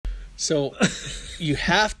So you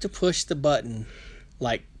have to push the button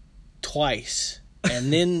like twice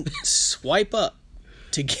and then swipe up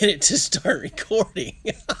to get it to start recording.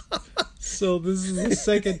 So this is the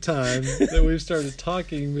second time that we've started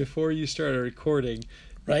talking before you started recording.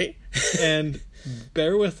 Right? And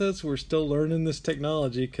bear with us, we're still learning this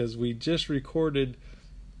technology because we just recorded,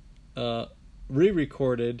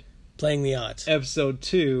 re-recorded Playing the odds. episode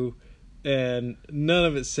 2, and none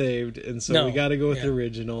of it saved, and so we got to go with the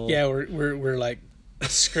original. Yeah, we're like,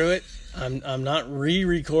 screw it. I'm not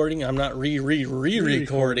re-recording. I'm not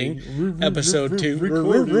re-recording episode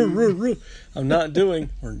 2. I'm not doing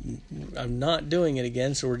it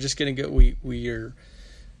again. So we're just gonna go. We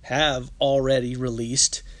have already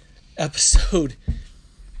released episode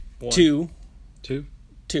 2.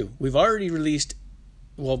 We've already released.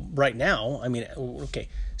 Well, right now, I mean, okay.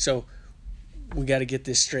 So we got to get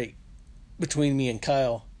this straight between me and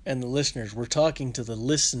Kyle and the listeners. We're talking to the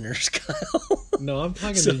listeners, Kyle. No, I'm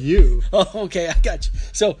talking to you. Oh, okay, I got you.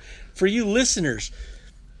 So, for you listeners,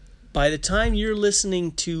 by the time you're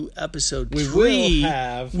listening to episode 3,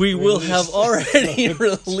 we will have already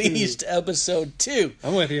released episode 2.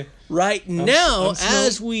 I'm with you. Right now,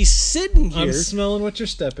 as we sit in here, I'm smelling what you're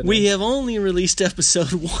stepping we in. have only released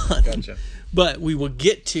episode 1. Gotcha. But we will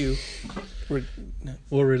get to...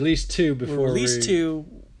 We'll release 2 before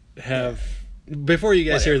before you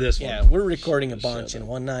guys hear this one. Yeah, we're recording a bunch in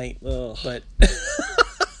one night. Ugh. But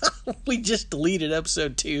we just deleted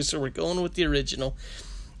episode 2, so we're going with the original.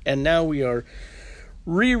 And now we are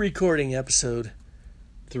re-recording episode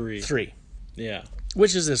 3. Yeah.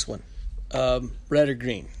 Which is this one? Red or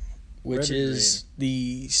green? Which is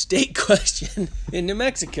the state question in New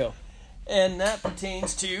Mexico. And that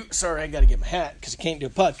pertains to... Sorry, I got to get my hat because I can't do a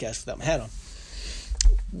podcast without my hat on.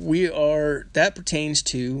 That pertains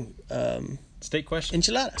to... State question?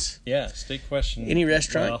 Enchiladas. Yeah, state question. Any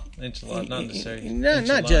restaurant? Well, enchilada, not necessarily.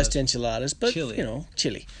 Not just enchiladas, but, chili.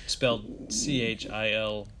 Chili. Spelled Chile,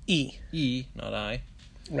 not I.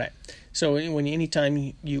 Right. So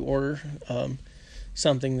anytime you order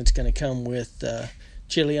something that's going to come with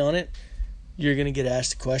chili on it, you're going to get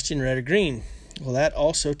asked the question, red or green. Well, that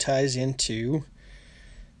also ties into...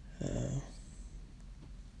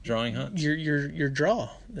 drawing hunts? Your draw.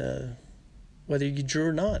 Whether you drew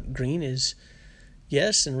or not. Green is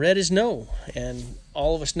yes and red is no. And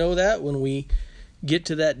all of us know that when we get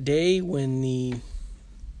to that day when the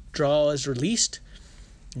draw is released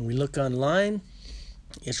and we look online,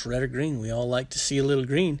 it's red or green. We all like to see a little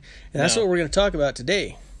green. And that's what we're going to talk about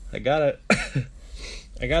today. I gotta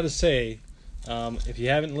say, if you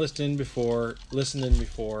haven't listened in before,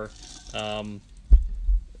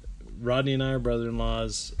 Rodney and I are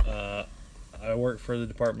brother-in-laws. I work for the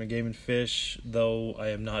Department of Game and Fish, though I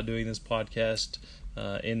am not doing this podcast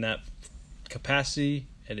in that capacity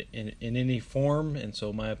in any form, and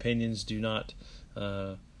so my opinions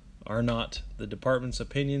are not the department's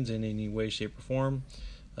opinions in any way, shape, or form.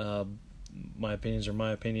 My opinions are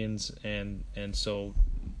my opinions, and so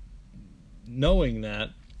knowing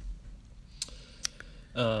that,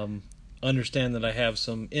 understand that I have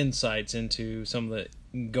some insights into some of the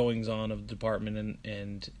goings on of the department,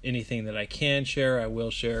 and anything that I can share, I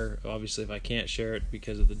will share. Obviously, if I can't share it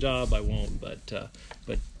because of the job, I won't. But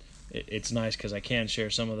it's nice because I can share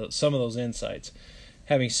some of those insights.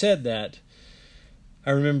 Having said that,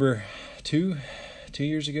 I remember two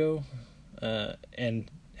years ago,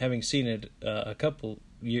 and having seen it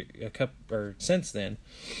since then.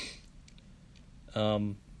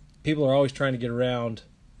 People are always trying to get around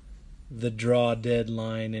the draw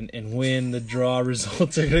deadline and when the draw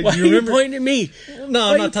results are going to... Why are you pointing at me?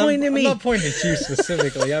 No, I'm not pointing at you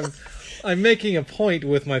specifically. I'm making a point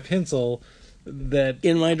with my pencil that...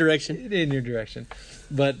 In my direction? In your direction.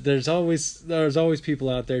 But there's always people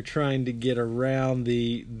out there trying to get around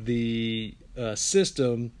the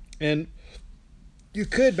system, and you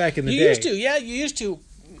could back in the day. You used to.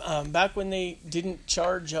 Back when they didn't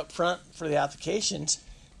charge up front for the applications,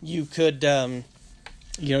 you could...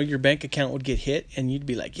 your bank account would get hit, and you'd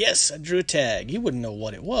be like, yes, I drew a tag. You wouldn't know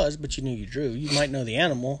what it was, but you knew you drew. You might know the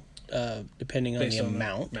animal, depending on the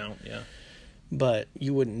amount. Yeah. But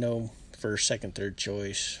you wouldn't know first, second, third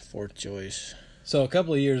choice, fourth choice. So a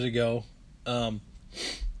couple of years ago, I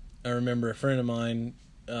remember a friend of mine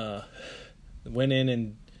went in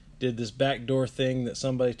and did this backdoor thing that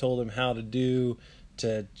somebody told him how to do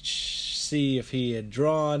to see if he had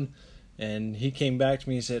drawn. And he came back to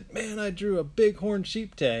me and said, man, I drew a bighorn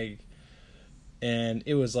sheep tag. And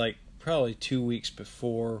it was like probably 2 weeks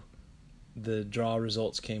before the draw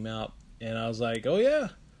results came out. And I was like, oh, yeah,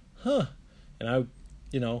 huh. And I,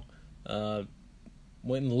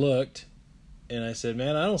 went and looked. And I said,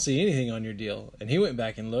 man, I don't see anything on your deal. And he went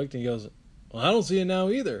back and looked, and he goes, well, I don't see it now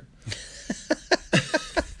either.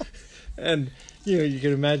 And, you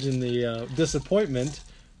can imagine the disappointment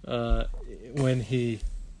when the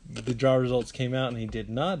draw results came out and he did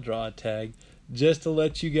not draw a tag. Just to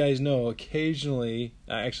let you guys know, occasionally,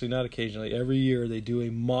 actually not occasionally, every year they do a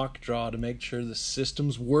mock draw to make sure the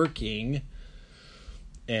system's working.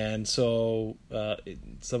 And so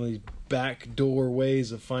some of these backdoor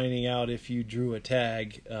ways of finding out if you drew a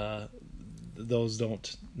tag, those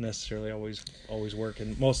don't necessarily always work,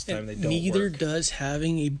 and most of the time they don't Neither work. does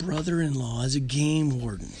having a brother-in-law as a game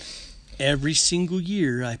warden. Every single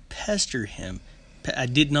year I pester him. I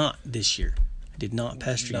did not this year. I did not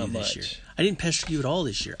pester you this year. I didn't pester you at all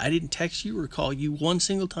this year. I didn't text you or call you one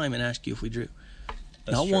single time and ask you if we drew.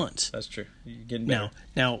 Not true. once. That's true. You're getting better.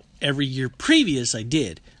 Now, every year previous I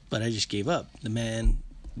did, but I just gave up. The man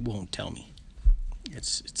won't tell me.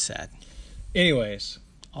 It's sad. Anyways.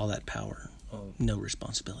 All that power, no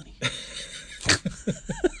responsibility.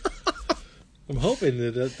 I'm hoping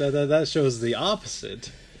that shows the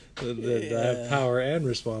opposite. That I have power and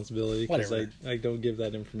responsibility, because I don't give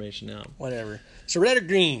that information out. Whatever. So red or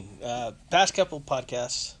green, past couple of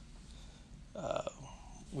podcasts,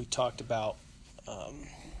 we talked about a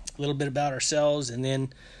little bit about ourselves, and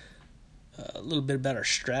then a little bit about our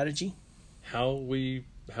strategy. How we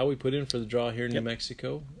put in for the draw here in New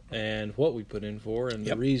Mexico, and what we put in for, and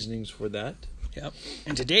the reasonings for that. Yep.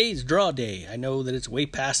 And today's draw day. I know that it's way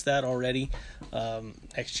past that already.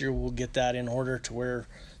 Next year we'll get that in order to where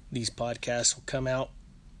these podcasts will come out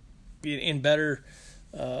in better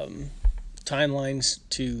timelines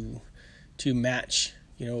to match,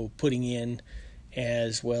 putting in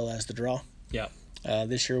as well as the draw. Yeah.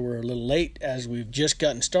 This year we're a little late as we've just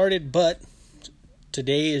gotten started, but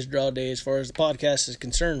today is draw day as far as the podcast is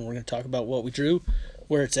concerned. We're going to talk about what we drew,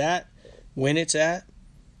 where it's at, when it's at,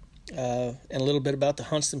 and a little bit about the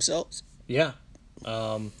hunts themselves. Yeah.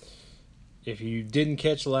 If you didn't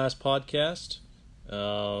catch the last podcast,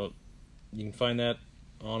 you can find that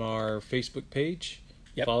on our Facebook page.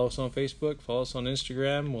 Yep. Follow us on Facebook. Follow us on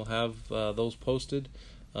Instagram. We'll have those posted.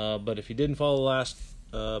 But if you didn't follow the last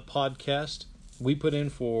podcast, we put in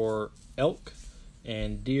for elk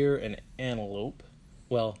and deer and antelope.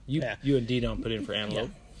 Well, you and D-Don put in for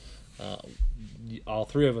antelope. Yeah. All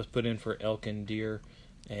three of us put in for elk and deer.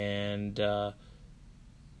 And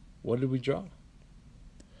what did we draw?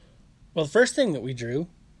 Well, the first thing that we drew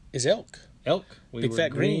is elk. Elk. We Big were fat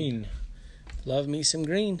green. Love me some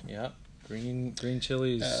green. Yeah. Green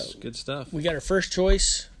chilies. Good stuff. We got our first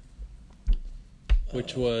choice,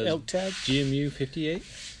 which was elk tag. GMU 58.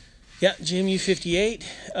 Yeah, GMU 58.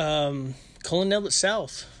 Cullen Neblett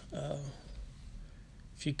South.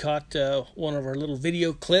 If you caught one of our little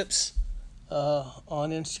video clips on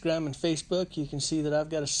Instagram and Facebook, you can see that I've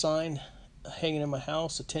got a sign hanging in my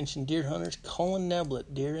house. Attention deer hunters, Cullen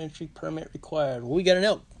Neblett, deer entry permit required. Well, we got an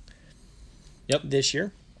elk. Yep. This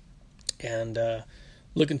year, and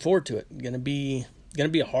looking forward to it. Gonna be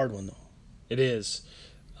a hard one though. It is.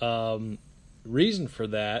 Reason for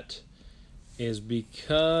that is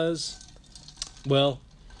because, what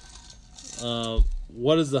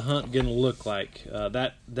is the hunt gonna look like?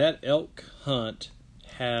 That elk hunt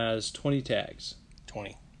has 20 tags.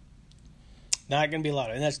 20. Not going to be a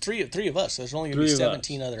lot, and that's three of us. There's only going to be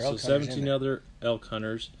 17 other elk hunters. 17 other elk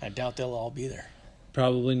hunters. I doubt they'll all be there.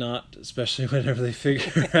 Probably not, especially whenever they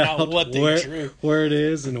figure out what they drew, where it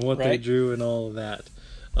is, and what they drew, and all of that.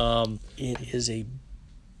 It is a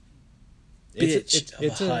bitch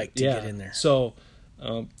of a hike to get in there. So,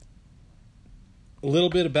 a little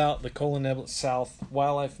bit about the Cullen Neblett South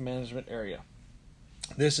Wildlife Management Area.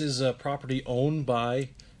 This is a property owned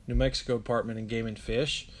by New Mexico Department of Game and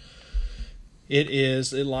Fish.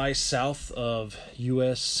 It lies south of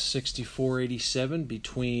US 6487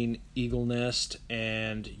 between Eagle Nest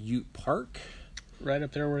and Ute Park. Right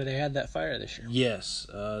up there where they had that fire this year. Yes,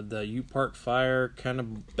 the Ute Park fire kind of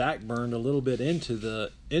backburned a little bit into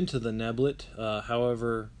the Neblett.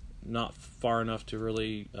 However, not far enough to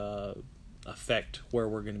really affect where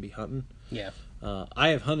we're going to be hunting. Yeah. I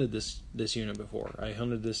have hunted this unit before. I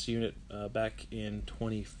hunted this unit back in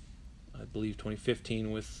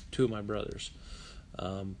 2015 with two of my brothers.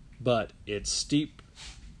 But it's steep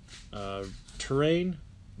terrain.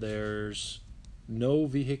 There's no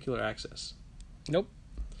vehicular access. Nope.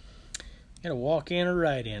 You gotta walk in or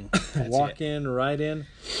ride in. Walk in, ride in.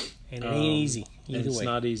 And it ain't easy either way. It's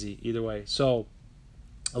not easy either way. So,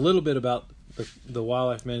 a little bit about the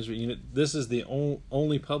Wildlife Management Unit. This is the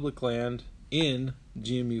only public land in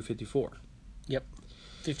GMU 54. Yep.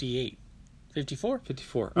 58. 54?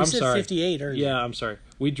 54. We I'm said sorry. 58 earlier. Yeah, I'm sorry.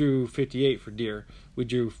 We drew 58 for deer. We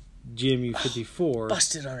drew GMU 54.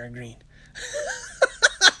 Busted on our green.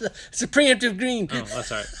 It's a preemptive green. Oh,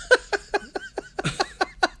 that's all right.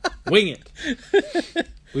 Wing it.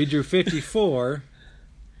 We drew 54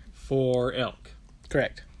 for elk.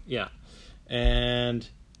 Correct. Yeah. And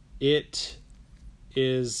it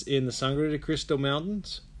is in the Sangre de Cristo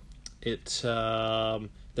Mountains.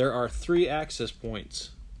 There are 3 access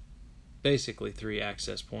points, basically 3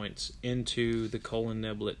 access points into the Colin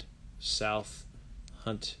Neblet South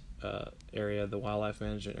Hunt area, the wildlife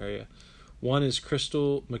management area. One is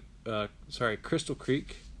Crystal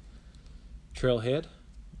Creek Trailhead,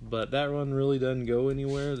 but that one really doesn't go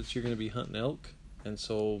anywhere that you're going to be hunting elk, and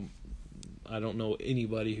so I don't know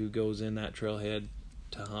anybody who goes in that trailhead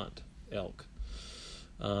to hunt elk.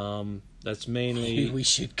 That's mainly... Maybe we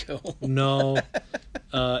should go. No.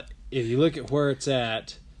 If you look at where it's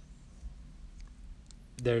at,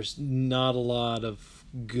 there's not a lot of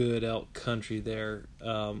good elk country there.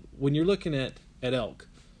 When you're looking at elk,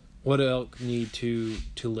 what do elk need to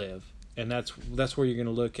live? And that's where you're going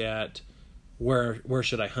to look at where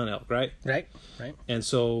should I hunt elk, right? Right. And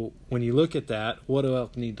so when you look at that, what do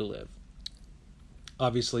elk need to live?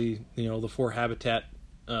 Obviously, the 4 habitat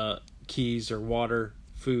keys are water,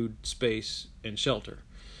 food, space, and shelter.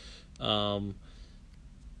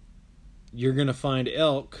 You're going to find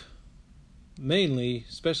elk mainly,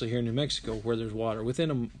 especially here in New Mexico, where there's water,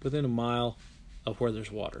 within a mile of where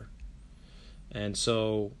there's water. And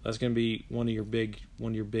so that's going to be one of your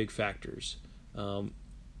big factors.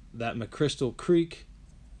 That McChrystal Creek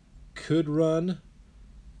could run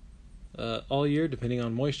all year, depending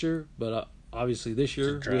on moisture, but obviously this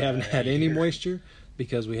year we haven't had any moisture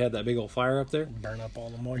because we had that big old fire up there. Burn up all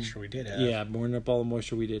the moisture we did have. Yeah, burn up all the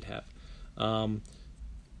moisture we did have.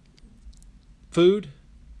 Food,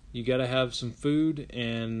 you got to have some food,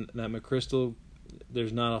 and that McChrystal,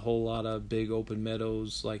 there's not a whole lot of big open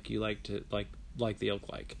meadows like you like the elk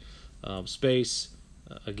like. Space,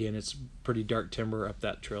 again, it's pretty dark timber up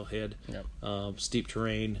that trailhead. Yep. Steep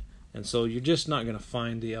terrain, and so you're just not going to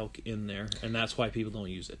find the elk in there, and that's why people don't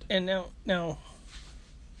use it. And now,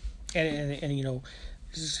 and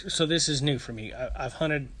so this is new for me. I've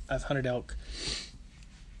hunted elk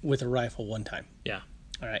with a rifle one time. Yeah.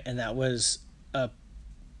 All right, and that was a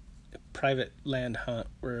private land hunt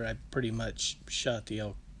where I pretty much shot the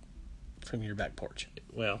elk from your back porch.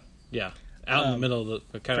 Well, yeah, out in the middle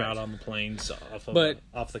of kind of out on the plains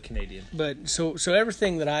off the Canadian. But so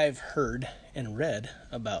everything that I've heard and read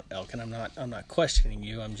about elk, and I'm not questioning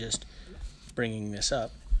you. I'm just bringing this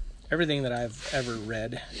up. Everything that I've ever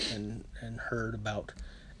read and heard about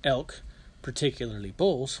elk, particularly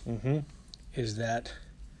bulls, is that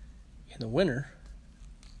in the winter,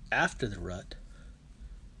 after the rut,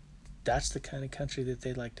 that's the kind of country that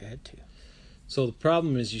they like to head to. So the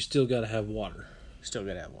problem is you still got to have water. Still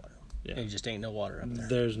got to have water. Yeah. There just ain't no water up there.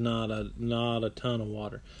 There's not a ton of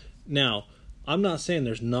water. Now, I'm not saying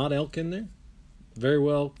there's not elk in there. Very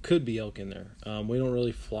well could be elk in there. We don't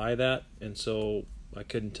really fly that, and so I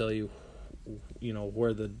couldn't tell you,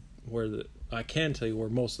 I can tell you where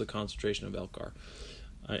most of the concentration of elk are.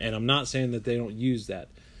 And I'm not saying that they don't use that,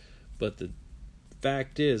 but the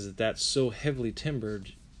fact is that that's so heavily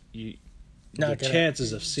timbered, the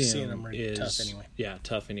chances of seeing them is tough anyway. Yeah,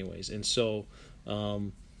 tough anyways. And so,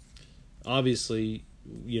 obviously,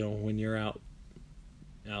 when you're out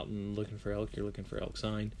and looking for elk, you're looking for elk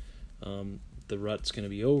sign. The rut's going to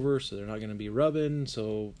be over, so they're not going to be rubbing.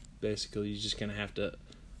 So basically, you're just going to have to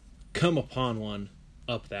come upon one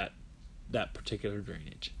up that particular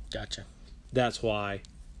drainage. Gotcha. That's why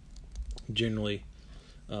generally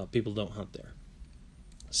people don't hunt there.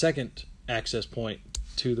 Second access point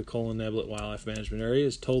to the Colin Neblet Wildlife Management Area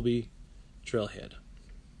is Tolby Trailhead.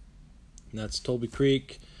 And that's Tolby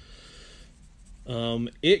Creek.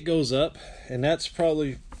 It goes up, and that's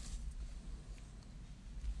probably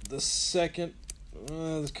the second.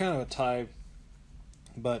 It's kind of a tie,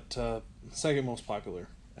 but second most popular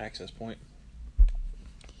access point.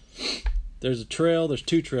 There's there's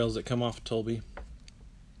 2 trails that come off of Tolby.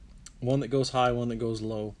 One that goes high, one that goes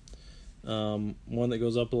low. One that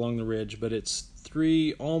goes up along the ridge, but it's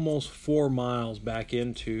 3, almost 4 miles back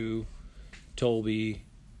into Tolby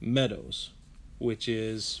Meadows, which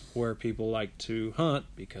is where people like to hunt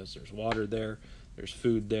because there's water there, there's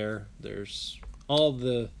food there, there's all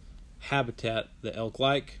the habitat the elk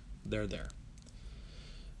like, they're there.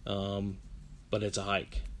 But it's a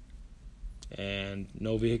hike. And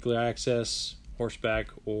no vehicular access, horseback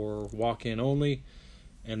or walk-in only.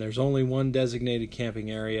 and there's only one designated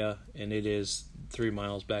camping area, and it is 3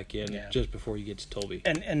 miles back in just before you get to Toby.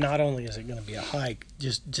 And not only is it going to be a hike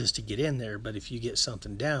just to get in there, but if you get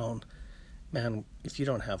something down, man, if you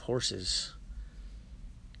don't have horses,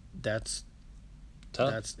 that's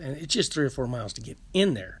tough. And it's just 3 or 4 miles to get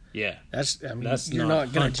in there. Yeah, you're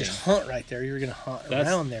not going to just hunt right there. You're going to hunt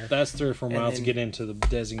around there. That's 3 or 4 miles to get into the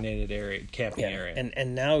designated area, camping area.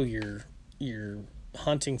 And now you're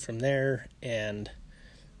hunting from there, and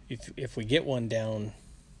if we get one down,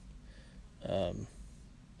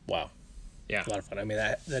 wow, yeah, a lot of fun. I mean,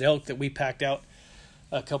 that elk that we packed out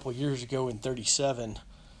a couple years ago in 37,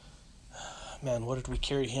 man, what did we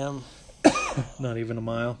carry him? Not even a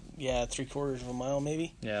mile. Yeah, 3/4 of a mile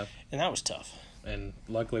maybe. Yeah, and that was tough. And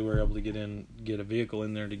luckily we were able to get a vehicle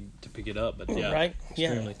in there to pick it up. But yeah, right,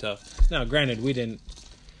 extremely tough. Now, granted, we didn't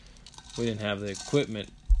have the equipment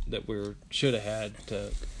that we should have had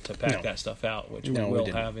to pack that stuff out, which we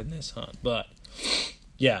will have in this hunt. But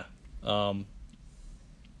yeah,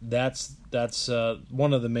 that's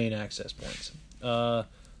one of the main access points.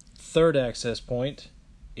 Third access point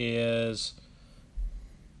is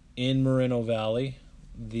in Moreno Valley,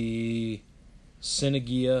 the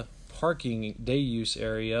Synagia parking day use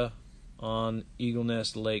area on Eagle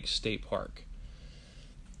Nest Lake State Park.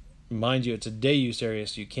 Mind you, it's a day use area,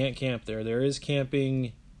 so you can't camp there. There is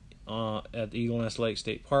camping at the Eagle Nest Lake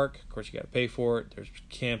State Park. Of course, you got to pay for it. There's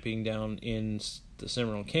camping down in the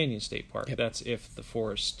Cimarron Canyon State Park. Yep. That's if the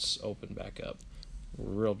forests open back up.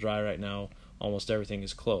 We're real dry right now. Almost everything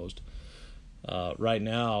is closed. Right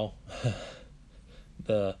now,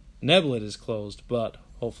 the Neblet is closed, but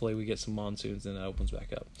hopefully we get some monsoons and that opens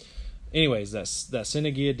back up. Anyways, that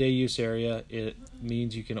Synagia day use area, it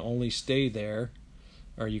means you can only stay there,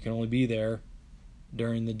 or you can only be there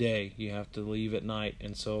during the day. You have to leave at night.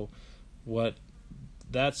 And so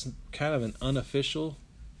that's kind of an unofficial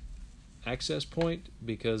access point,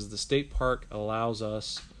 because the state park allows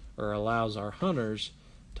our hunters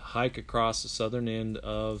to hike across the southern end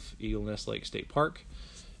of Eagle Nest Lake State Park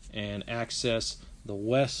and access the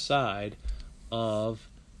west side of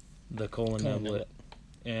the Colin Neblet.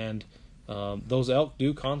 And those elk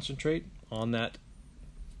do concentrate on that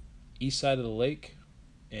east side of the lake,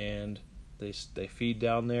 and they feed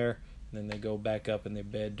down there, and then they go back up and they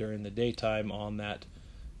bed during the daytime on that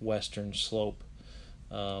western slope.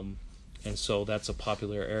 And so that's a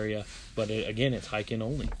popular area, but again, it's hiking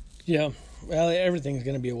only. Yeah, well, everything's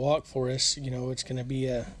going to be a walk for us. It's going to be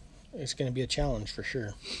a challenge for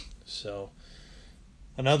sure. So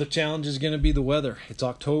another challenge is going to be the weather. It's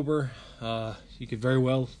October. You could very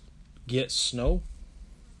well get snow,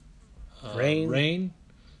 rain.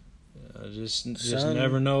 Just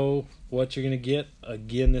never know what you're going to get.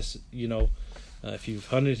 Again, this if you've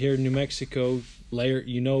hunted here in New Mexico,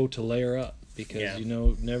 to layer up, because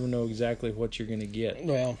never know exactly what you're going to get.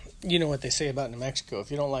 Well, you know what they say about New Mexico: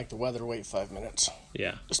 if you don't like the weather, wait 5 minutes.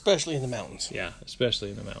 Yeah, especially in the mountains. Yeah, especially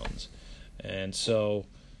in the mountains. And so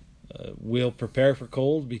we'll prepare for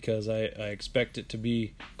cold, because I expect it to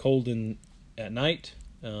be cold at night,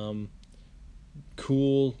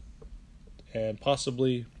 cool, and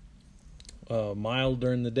possibly mild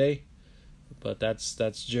during the day. But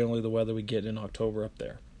that's generally the weather we get in October up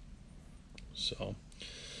there. So,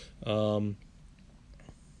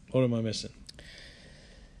 what am I missing?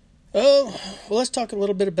 Oh, well, let's talk a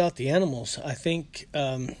little bit about the animals. I think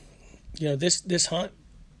this hunt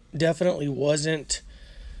definitely wasn't.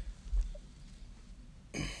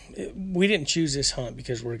 We didn't choose this hunt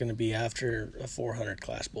because we're going to be after a 400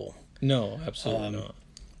 class bull. No, absolutely not.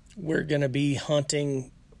 We're going to be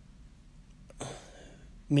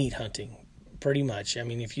meat hunting, pretty much. I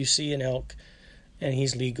mean, if you see an elk and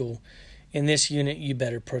he's legal in this unit, you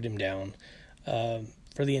better put him down.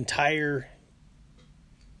 For the entire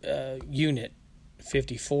unit,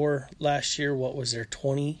 54 last year, what was there,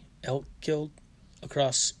 20 elk killed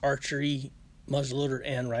across archery, muzzleloader,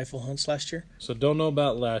 and rifle hunts last year? So don't know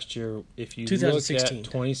about last year. If you look at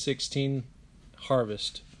 2016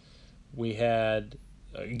 harvest, we had,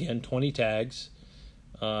 again, 20 tags,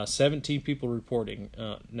 17 people reporting.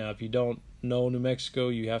 Now, if you don't know New Mexico,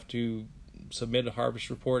 you have to submit a harvest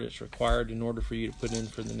report. It's required in order for you to put in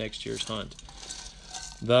for the next year's hunt.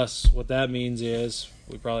 Thus, what that means is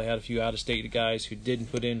we probably had a few out-of-state guys who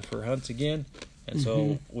didn't put in for hunts again, and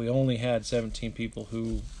so we only had 17 people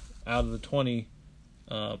who, out of the 20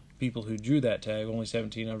 people who drew that tag, only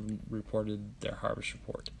 17 of them reported their harvest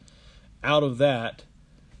report. Out of that,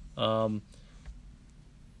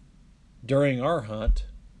 during our hunt,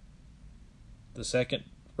 the second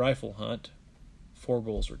rifle hunt, 4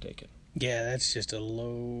 bulls were taken. Yeah, that's just a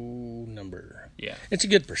low number. Yeah. It's a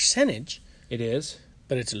good percentage. It is.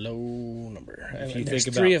 But it's a low number. If you There's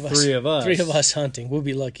think about three of us hunting, we'll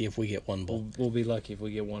be lucky if we get one bull. We'll be lucky if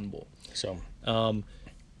we get one bull. So,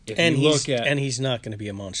 if you look at, and he's not going to be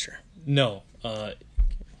a monster. No,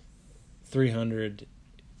 300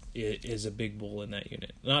 is a big bull in that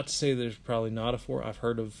unit. Not to say there's probably not a 4. I've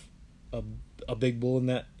heard of a big bull in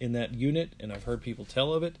that unit, and I've heard people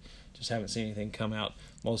tell of it. Just haven't seen anything come out.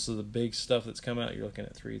 Most of the big stuff that's come out, you're looking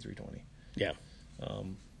at 320. Yeah.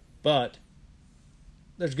 But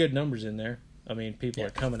there's good numbers in there. I mean, people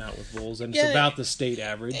are coming out with bulls, and it's about the state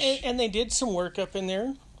average. And they did some work up in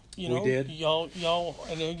there. You know, we did. Y'all.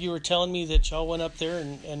 I know you were telling me that y'all went up there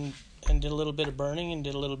and did a little bit of burning and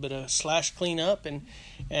did a little bit of slash cleanup and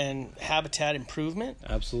habitat improvement.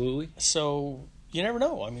 Absolutely. So you never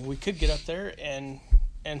know. I mean, we could get up there and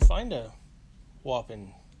find a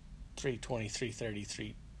whopping 320, 330,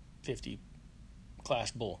 350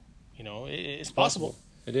 class bull. You know, it's possible.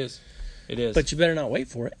 It is. It is. But you better not wait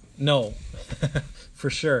for it. No, for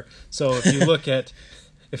sure. So if you look at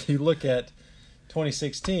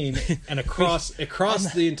 2016 and across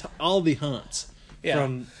all the hunts,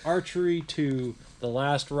 from archery to the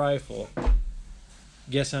last rifle,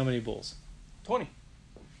 guess how many bulls? 20.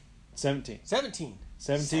 17.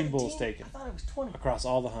 17 bulls taken. I thought it was 20. Across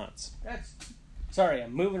all the hunts. Sorry,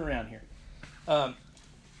 I'm moving around here. And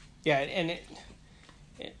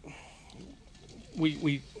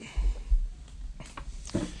we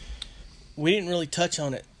didn't really touch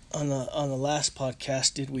on it on the last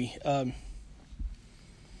podcast, did we?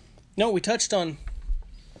 No, we touched on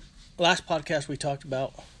last podcast. We talked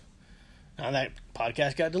about that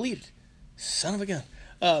podcast got deleted. Son of a gun.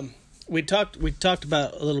 We talked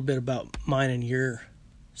about a little bit about mine and your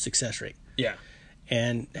success rate. Yeah,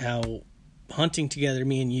 and how hunting together,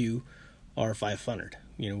 me and you, are 500.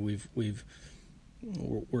 You know,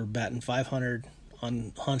 we're batting 500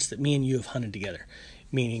 on hunts that me and you have hunted together,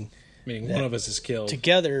 meaning one of us is killed.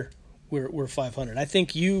 Together, we're 500. I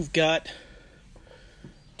think you've got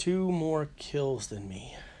 2 more kills than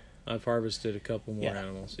me. I've harvested a couple more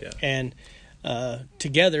animals, yeah. And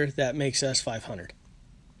together, that makes us 500.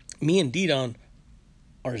 Me and Didon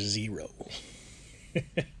are 0.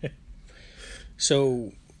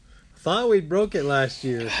 So, thought we broke it last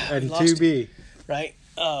year at 2B. Right?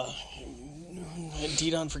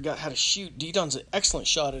 Didon forgot how to shoot. Didon's an excellent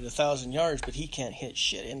shot at 1,000 yards, but he can't hit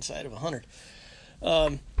shit inside of 100.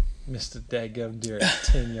 Missed a dadgum deer at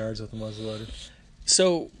 10 yards with a muzzleloader.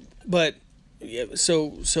 So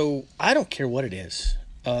I don't care what it is.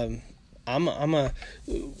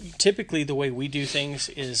 Typically the way we do things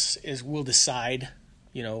is we'll decide,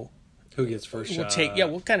 you know, who gets first shot.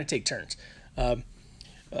 We'll kind of take turns.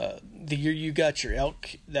 The year you got your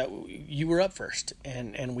elk, that you were up first,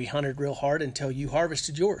 and we hunted real hard until you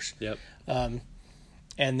harvested yours. Yep. And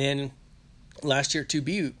then last year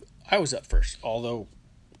 2B, I was up first, although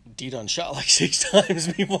Didon shot like 6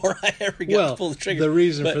 times before I ever got to pull the trigger. The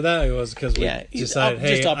reason for that was because we decided,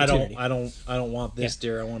 hey, I don't want this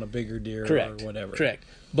deer. I want a bigger deer or whatever. Correct.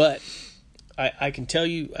 But I can tell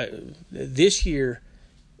you, this year,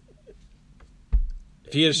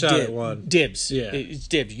 if you had a shot at one, dibs. Yeah, it's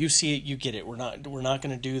dibs. You see it, you get it. We're not going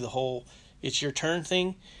to do the whole "it's your turn"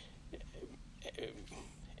 thing.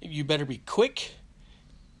 You better be quick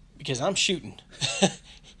because I'm shooting.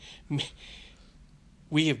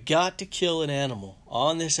 We have got to kill an animal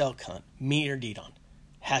on this elk hunt. Me or Didon.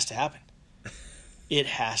 Has to happen. It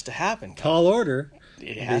has to happen. Tall order.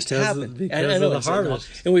 It has to happen. Because of the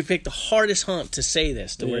harvest. And we picked the hardest hunt to say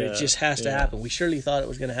this, to where it just has to happen. We surely thought it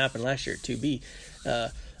was going to happen last year at 2B.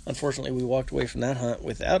 Unfortunately, we walked away from that hunt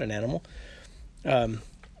without an animal.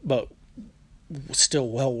 But still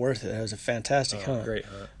well worth it. It was a fantastic hunt. Great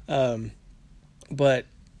hunt. But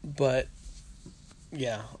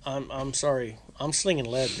yeah, I'm sorry. I'm slinging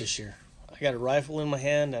lead this year. I got a rifle in my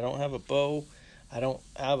hand. I don't have a bow. I don't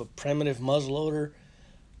have a primitive muzzleloader.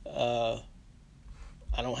 I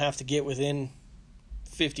don't have to get within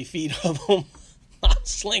 50 feet of them. I'm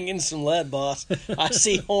slinging some lead, boss. I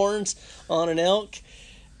see horns on an elk.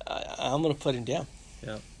 I'm going to put him down.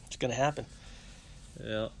 Yeah. It's going to happen.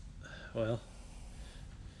 Yeah. Well,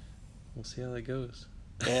 we'll see how that goes.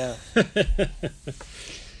 Yeah.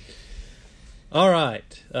 All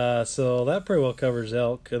right. So that pretty well covers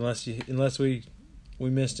elk, unless we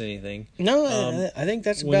missed anything. No, I think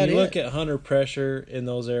that's about it. When you look at hunter pressure in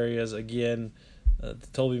those areas, again, the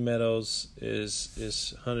Tolby Meadows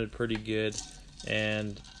is hunted pretty good,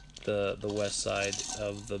 and the west side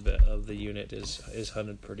of the unit is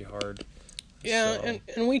hunted pretty hard. Yeah, so.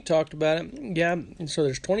 and we talked about it. Yeah, and so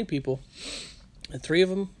there's 20 people, and 3 of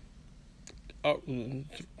them,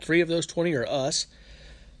 3 of those 20 are us.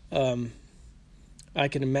 I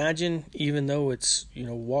can imagine, even though it's,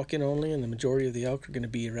 walk-in only and the majority of the elk are going to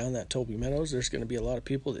be around that Toby Meadows, there's going to be a lot of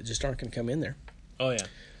people that just aren't going to come in there. Oh, yeah.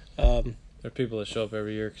 There are people that show up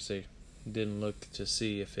every year because they didn't look to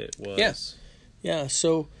see if it was. Yeah,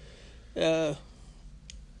 so... and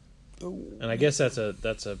I guess that's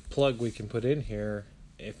a plug we can put in here.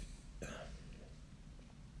 If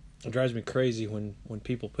it drives me crazy when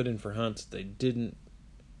people put in for hunts they didn't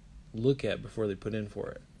look at before they put in for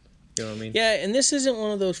it. You know what I mean? Yeah, and this isn't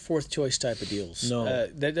one of those fourth choice type of deals. No.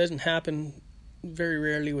 That doesn't happen very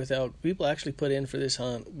rarely with elk. People actually put in for this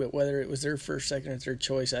hunt, but whether it was their first, second, or third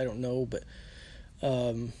choice, I don't know. But,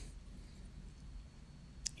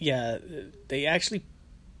 they actually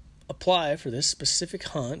apply for this specific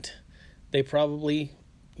hunt. They probably,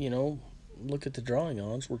 look at the drawing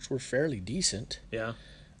odds, which were fairly decent. Yeah.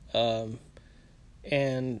 And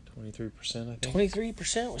 23%, I think.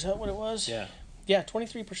 23%, was that what it was? Yeah. Yeah,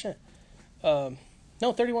 23%. No,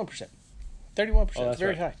 31%. 31%. Oh, that's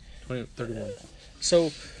very right. high. 31.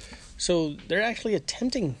 So they're actually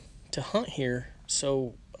attempting to hunt here.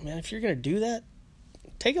 So, man, if you're going to do that,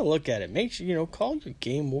 take a look at it. Make sure, call your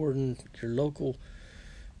game warden, your local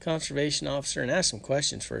conservation officer, and ask some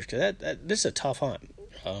questions first, because this is a tough hunt.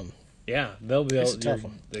 Yeah, they'll be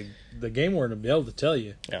able. The game warden will be able to tell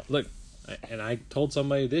you. Yeah. Look, and I told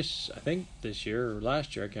somebody this year or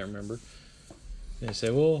last year, I can't remember. And they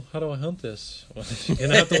say, "Well, how do I hunt this?" Well, you're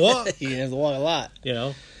gonna have to walk. You're gonna have to walk a lot.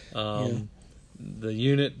 The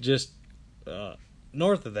unit just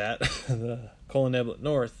north of that, the Colin Eblett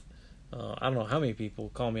North. I don't know how many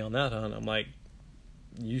people call me on that hunt. I'm like,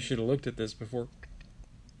 you should have looked at this before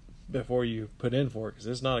you put in for it, because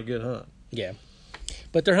it's not a good hunt. Yeah,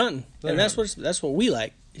 but they're hunting, and that's what we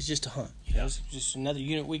like. Is just to hunt. It's just another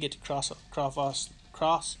unit we get to cross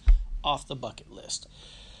off the bucket list.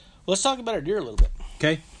 Well, let's talk about our deer a little bit.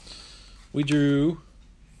 Okay, we drew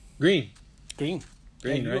green. Green,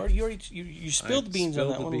 right? You spilled the beans on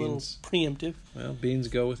that one. A little preemptive. Well, beans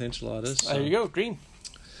go with enchiladas. So. There you go, green.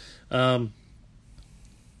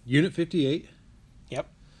 Unit 58. Yep,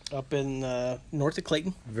 up in north of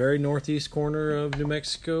Clayton. Very northeast corner of New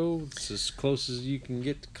Mexico. It's as close as you can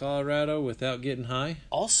get to Colorado without getting high.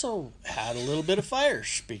 Also had a little bit of fire,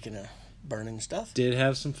 speaking of burning stuff. Did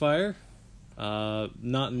have some fire.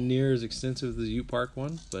 Not near as extensive as the Ute Park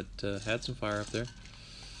one, but had some fire up there.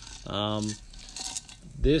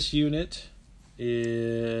 This unit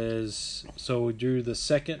is... So we drew the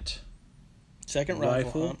second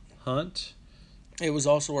rifle hunt. It was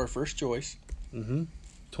also our first choice. Mm-hmm.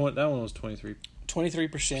 That one was 23%.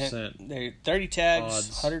 23%. 30 tags,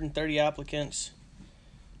 odds. 130 applicants.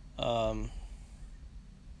 The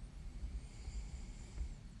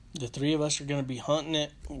three of us are going to be hunting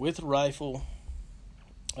it with a rifle.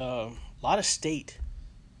 A lot of state.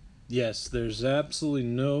 Yes, there's absolutely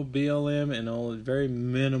no BLM and only very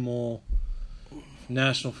minimal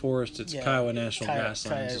national forest. It's Kiowa National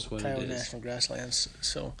Grasslands is what Kiowa it is. National Grasslands.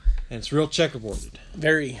 So, and it's real checkerboarded.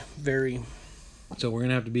 Very, very. So we're going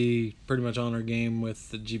to have to be pretty much on our game with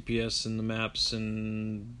the GPS and the maps,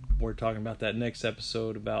 and we're talking about that next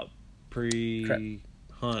episode about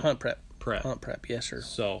hunt prep. Hunt prep, yes, sir.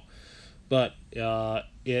 So, but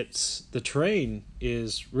the terrain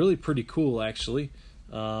is really pretty cool, actually.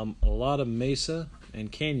 A lot of mesa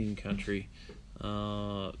and canyon country,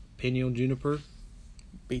 pinyon juniper.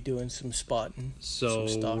 Be doing some spotting. So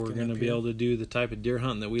we're going to be able to do the type of deer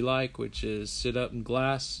hunting that we like, which is sit up in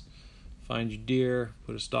glass, find your deer,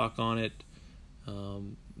 put a stalk on it.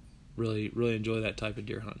 Really, really enjoy that type of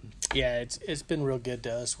deer hunting. Yeah, it's been real good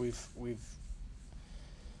to us.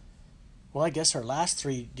 Well, I guess our last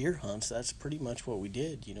 3 deer hunts, that's pretty much what we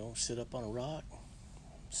did. Sit up on a rock,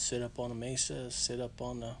 sit up on a mesa, sit up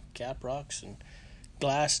on the cap rocks and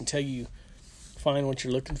glass until you find what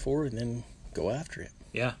you're looking for, and then go after it.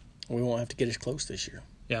 Yeah. We won't have to get as close this year.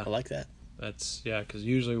 Yeah. I like that. Because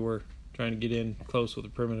usually we're trying to get in close with a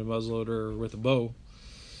primitive muzzleloader or with a bow.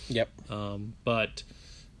 Yep. But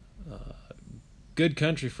good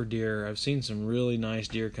country for deer. I've seen some really nice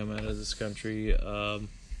deer come out of this country.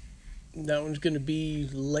 That one's going to be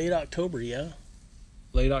late October, yeah?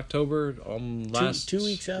 Late October, 2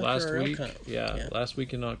 weeks after last our week. elk hunt. Yeah, last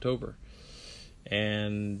week in October.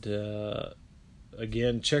 And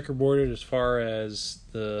again, checkerboarded as far as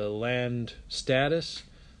the land status.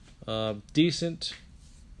 Decent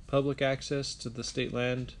public access to the state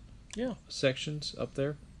land sections up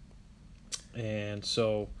there. And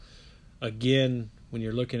so, again, when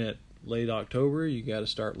you're looking at late October, you got to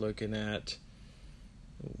start looking at...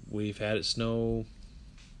 We've had it snow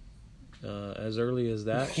as early as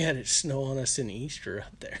that. We had it snow on us in Easter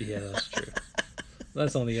up there. Yeah, that's true.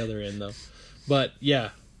 That's on the other end, though. But yeah,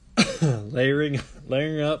 layering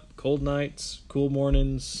up, cold nights, cool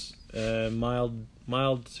mornings,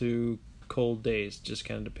 mild to cold days. Just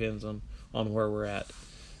kind of depends on where we're at.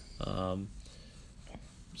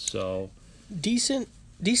 So decent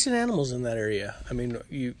animals in that area. I mean,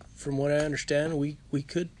 from what I understand, we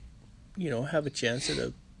could, have a chance at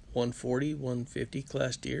a 140, 150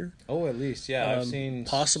 class deer. Oh, at least, yeah. I've seen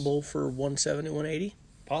possible for 170, 180.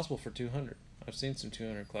 Possible for 200. I've seen some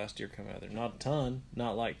 200 class deer come out of there. Not a ton,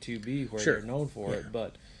 not like 2B where Sure. they're known for it,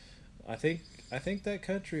 but I think that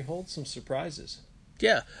country holds some surprises.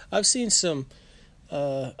 Yeah, I've seen some.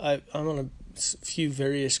 I'm on a few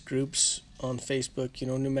various groups on Facebook.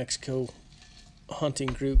 New Mexico hunting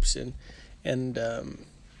groups, and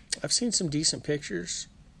I've seen some decent pictures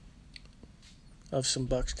of some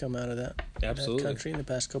bucks come out of that country in the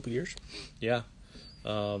past couple of years. Yeah.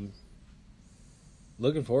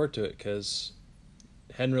 Looking forward to it because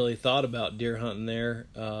hadn't really thought about deer hunting there.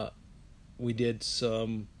 We did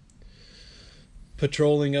some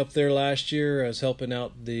patrolling up there last year. I was helping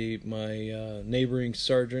out my neighboring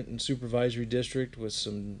sergeant and supervisory district with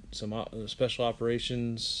some special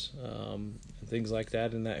operations and things like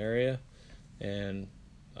that in that area, and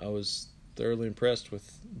I was thoroughly impressed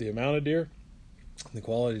with the amount of deer, the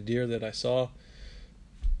quality of deer that I saw,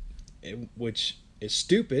 which is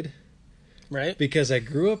stupid. Right. Because I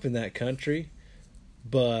grew up in that country,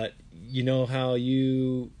 but you know how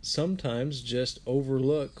you sometimes just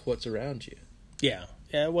overlook what's around you. Yeah.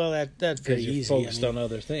 Yeah, well, that's very you're easy. Focused on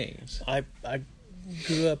other things. I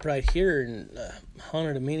grew up right here and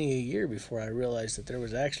hunted many a year before I realized that there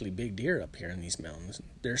was actually big deer up here in these mountains.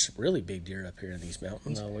 There's some really big deer up here in these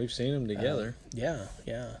mountains. No, we've seen them together. Yeah.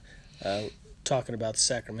 Talking about the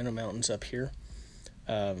Sacramento Mountains up here.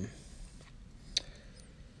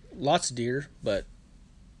 Lots of deer, but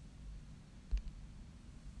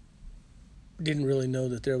didn't really know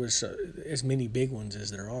that there was as many big ones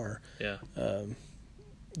as there are. Yeah.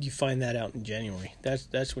 You find that out in January.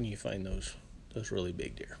 That's when you find those really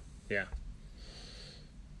big deer. Yeah.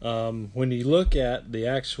 When you look at the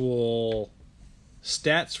actual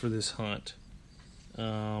stats for this hunt, it's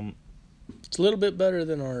a little bit better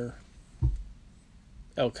than our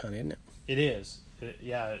elk hunt, isn't it? It is.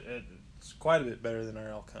 It's quite a bit better than our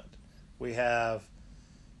elk hunt. We have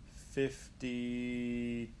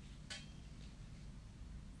 30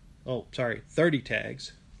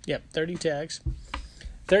 tags. Yep, 30 tags.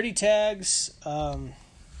 30 tags,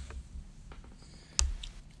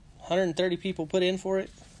 130 people put in for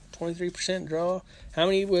it, 23% draw. How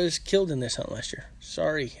many was killed in this hunt last year?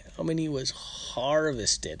 Sorry, how many was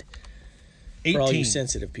harvested? 18. For all you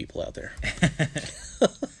sensitive people out there.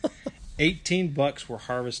 18 bucks were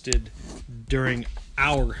harvested during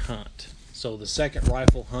our hunt. So the second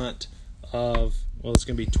rifle hunt of, it's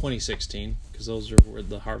going to be 2016 because those are where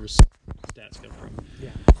the harvest stats come from.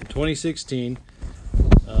 Yeah. In 2016,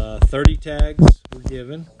 30 tags were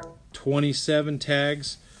given. 27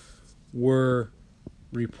 tags were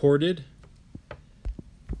reported,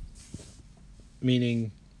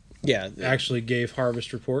 meaning actually gave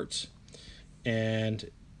harvest reports,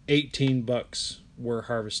 and 18 bucks were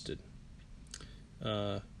harvested.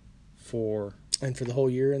 For the whole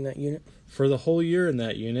year in that unit? For the whole year in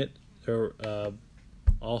that unit, there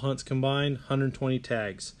all hunts combined, 120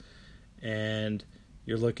 tags. And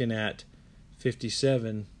you're looking at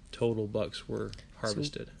 57 total bucks were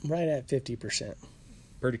harvested. So right at 50%.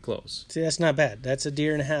 Pretty close. See, that's not bad. That's a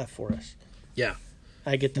deer and a half for us. Yeah.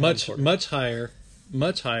 I get the much higher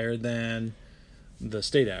than the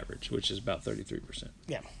state average, which is about 33%.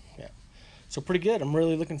 Yeah. So pretty good. I'm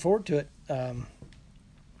really looking forward to it. We're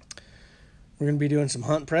going to be doing some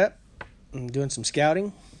hunt prep and doing some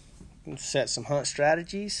scouting, and set some hunt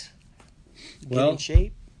strategies, get in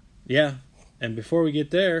shape. Yeah, and before we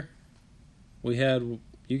get there,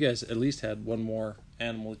 you guys at least had one more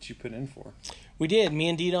animal that you put in for. We did. Me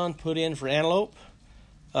and Didon put in for antelope.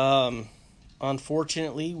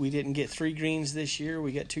 Unfortunately, we didn't get 3 greens this year.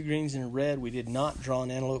 We got 2 greens and a red. We did not draw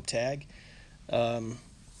an antelope tag. Won't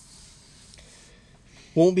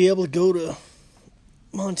be able to go to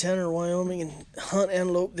Montana or Wyoming and hunt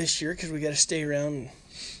antelope this year because we got to stay around and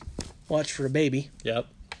watch for a baby. Yep.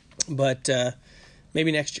 But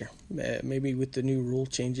maybe next year. Maybe with the new rule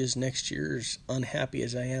changes next year, as unhappy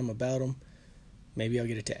as I am about them, maybe I'll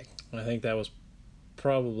get a tag. I think that was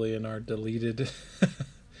probably in our deleted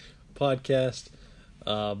podcast.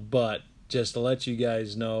 But just to let you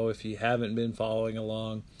guys know, if you haven't been following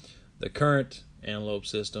along, the current antelope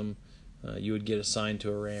system, you would get assigned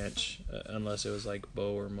to a ranch unless it was like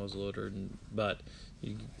bow or muzzleloader. But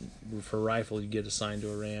for rifle, you get assigned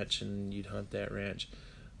to a ranch and you'd hunt that ranch.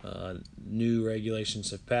 New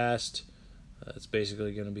regulations have passed. It's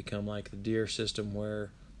basically going to become like the deer system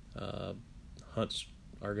where hunts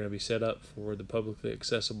are going to be set up for the publicly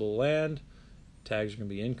accessible land. Tags are going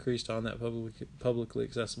to be increased on that publicly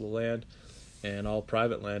accessible land, and all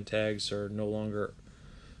private land tags are no longer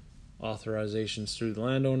authorizations through the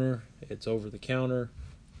landowner. It's over the counter,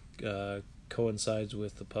 coincides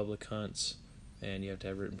with the public hunts, and you have to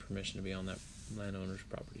have written permission to be on that landowner's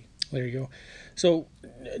property. There you go. So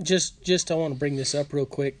just I want to bring this up real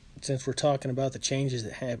quick since we're talking about the changes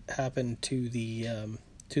that have happened to the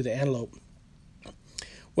antelope.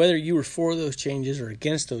 Whether you were for those changes or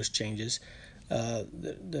against those changes,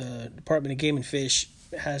 the Department of Game and Fish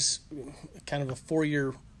has kind of a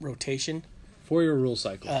 4-year rotation. 4-year rule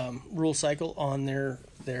cycle. On their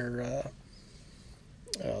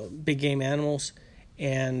big game animals,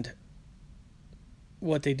 and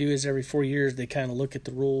what they do is every 4 years they kind of look at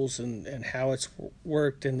the rules and how it's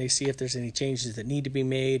worked, and they see if there's any changes that need to be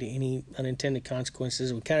made, any unintended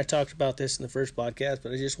consequences. We kind of talked about this in the first podcast,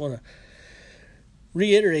 but I just want to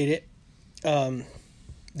reiterate it.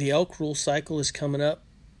 The elk rule cycle is coming up.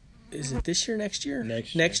 Is it this year, next year?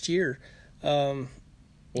 Next year. Well,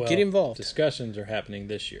 get involved. Discussions are happening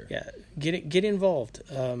this year. Yeah, get involved.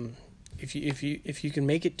 If you can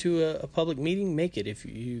make it to a public meeting, make it. If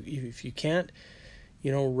you can't,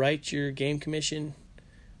 write your game commission,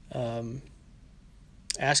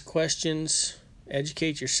 ask questions,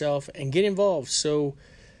 educate yourself, and get involved. So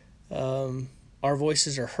our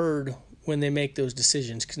voices are heard when they make those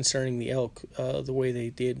decisions concerning the elk, the way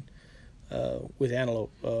they did with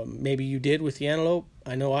antelope. Maybe you did with the antelope.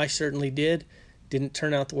 I know I certainly did. Didn't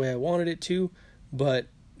turn out the way I wanted it to, but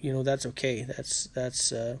that's okay. That's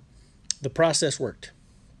the process worked.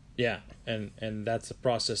 Yeah, and that's the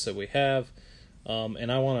process that we have.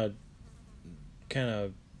 And I want to kind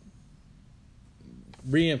of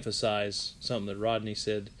re-emphasize something that Rodney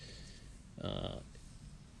said.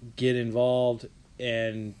 Get involved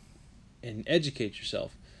and educate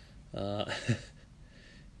yourself.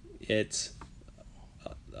 It's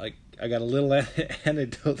I got a little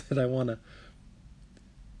anecdote that I want to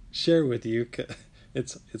share with you.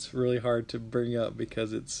 It's really hard to bring up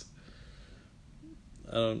because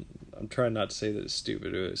I'm trying not to say that it's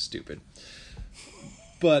stupid. It was stupid.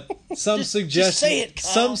 But some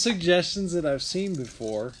suggestions that I've seen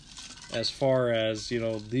before, as far as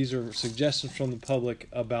these are suggestions from the public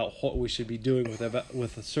about what we should be doing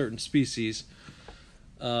with a certain species.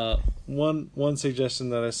 One suggestion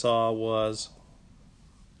that I saw was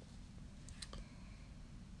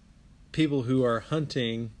people who are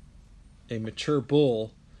hunting a mature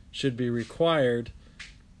bull should be required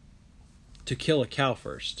to kill a cow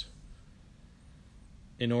first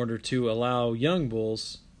in order to allow young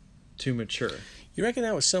bulls to mature. You reckon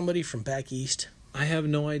that was somebody from back east? I have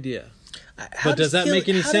no idea. But does that make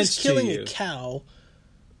any sense to you? How does killing a cow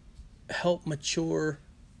help mature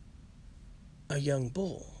a young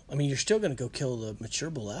bull? I mean, you're still going to go kill the mature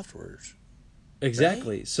bull afterwards.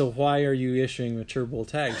 Exactly. Right? So why are you issuing mature bull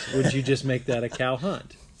tags? Would you just make that a cow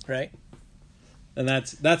hunt? Right. And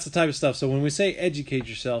that's the type of stuff. So when we say educate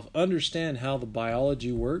yourself, understand how the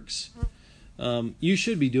biology works. You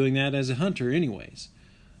should be doing that as a hunter anyways.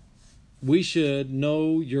 You should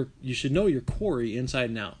know your quarry inside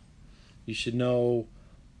and out. You should know,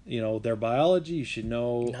 their biology. You should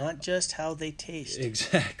know not just how they taste.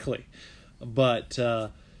 Exactly. But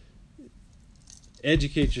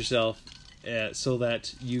educate yourself so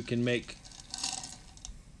that you can make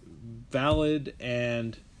valid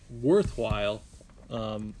and worthwhile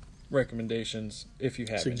recommendations if you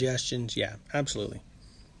have suggestions. Yeah, absolutely.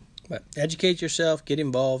 But educate yourself, get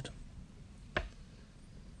involved,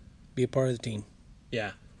 be a part of the team.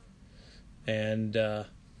 Yeah, and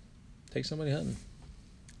take somebody hunting.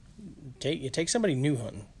 Take somebody new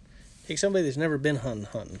hunting. Take somebody that's never been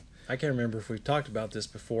hunting. I can't remember if we've talked about this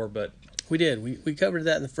before, but we did. We covered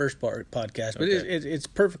that in the first podcast, but okay. It's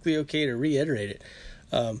perfectly okay to reiterate it.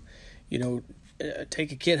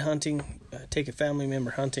 Take a kid hunting, take a family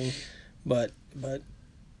member hunting, but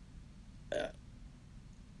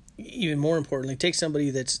even more importantly, take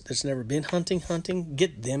somebody that's never been hunting,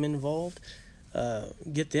 get them involved,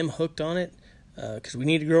 get them hooked on it, because we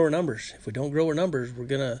need to grow our numbers. If we don't grow our numbers, we're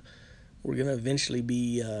gonna eventually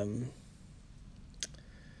be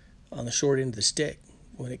on the short end of the stick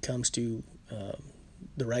when it comes to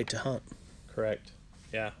the right to hunt. Correct.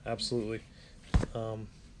 Yeah, absolutely.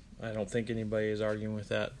 I don't think anybody is arguing with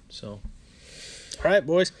that. So, all right,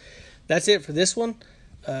 boys, that's it for this one.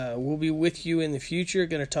 We'll be with you in the future.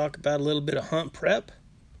 Going to talk about a little bit of hunt prep,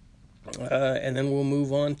 and then we'll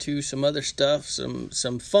move on to some other stuff, some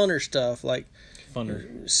funner stuff like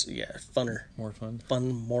Funner. Yeah, funner. More fun.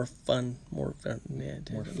 More fun. More fun. Yeah,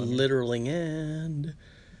 More fun. Littering and...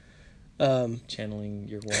 Channeling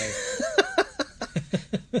your wife.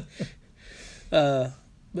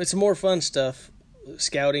 But some more fun stuff.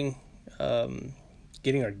 Scouting.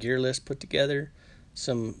 Getting our gear list put together.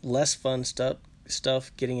 Some less fun stuff.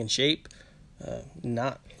 Getting in shape.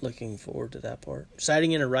 Not looking forward to that part.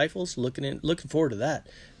 Sighting in our rifles. Looking forward to that.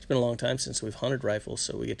 It's been a long time since we've hunted rifles,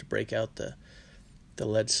 so we get to break out the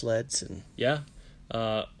lead sleds and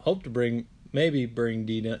hope to bring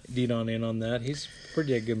Didon in on that. He's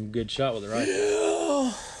pretty good shot with a rifle.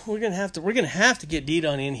 Yeah, we're gonna have to get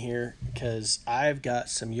Didon in here because I've got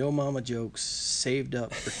some Yo Mama jokes saved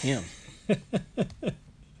up for him.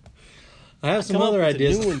 I have some other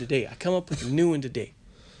ideas. I come up with a new one today,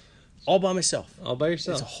 all by myself. All by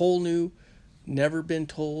yourself. It's a whole new, never been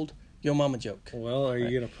told Yo Mama joke. Well, are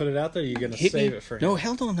you gonna put it out there? Or are you gonna save it for him? No,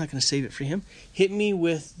 hell no, I'm not gonna save it for him. Hit me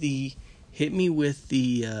with the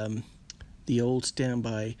old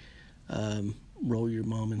standby, roll your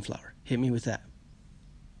mom in flour. Hit me with that.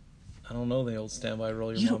 I don't know the old standby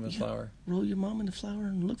roll your mom in flour. Roll your mom in the flour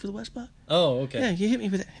and look for the wet spot. Oh, okay. Yeah, you hit me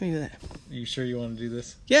with that. Hit me with that. Are you sure you want to do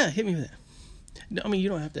this? Yeah, hit me with that. No, I mean, you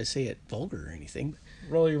don't have to say it vulgar or anything.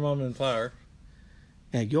 Roll your mom in flour.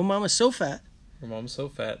 Yeah, your mama's so fat. Her mom's so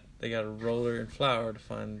fat, they got to roll her in flour to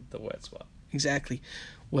find the wet spot. Exactly.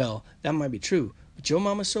 Well, that might be true. But your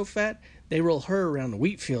mama's so fat, they roll her around the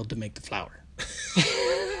wheat field to make the flour.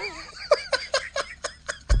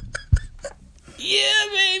 Yeah,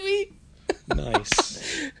 baby.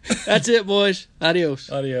 Nice. That's it, boys. Adios.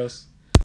 Adios.